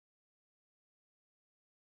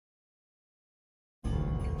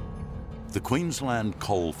The Queensland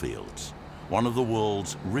coalfields, one of the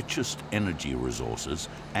world's richest energy resources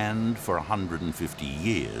and, for 150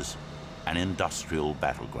 years, an industrial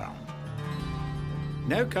battleground.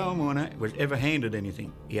 No coal miner was ever handed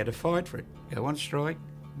anything. He had to fight for it. Go on strike.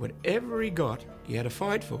 Whatever he got, he had to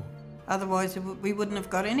fight for. Otherwise, we wouldn't have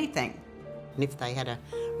got anything. And if they had a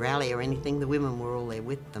rally or anything, the women were all there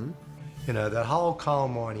with them. You know, that whole Coal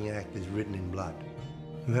Mining Act is written in blood.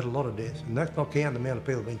 We've had a lot of deaths, and that's not counting the amount of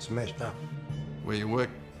people being smashed up. Where you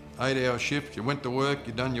work 8-hour shifts, you went to work,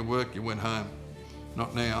 you done your work, you went home.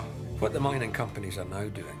 Not now. What the mining companies are now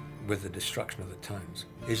doing with the destruction of the towns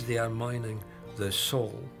is they are mining the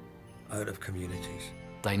soul out of communities.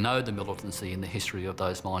 They know the militancy and the history of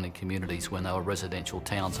those mining communities when they were residential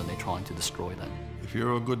towns, and they're trying to destroy them. If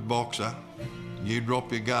you're a good boxer, you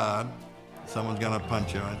drop your guard, someone's going to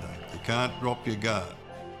punch you, aren't they? You can't drop your guard.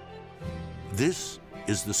 This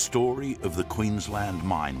is the story of the Queensland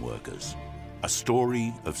mine workers, a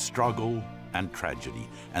story of struggle and tragedy,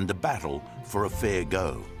 and the battle for a fair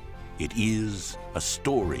go. It is a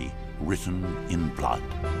story written in blood.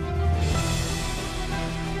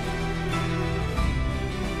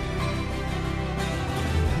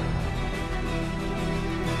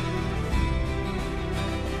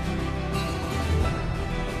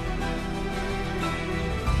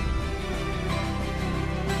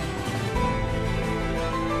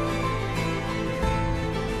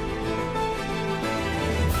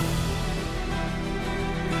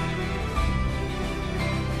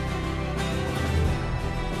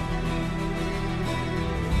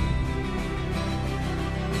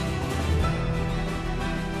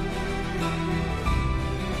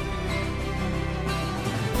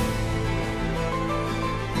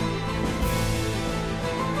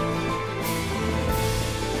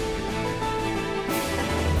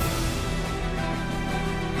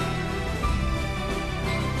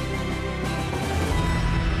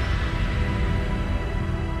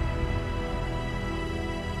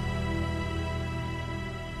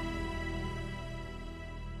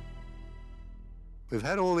 We've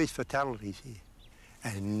had all these fatalities here,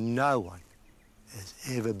 and no one has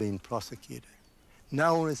ever been prosecuted.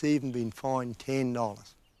 No one has even been fined $10.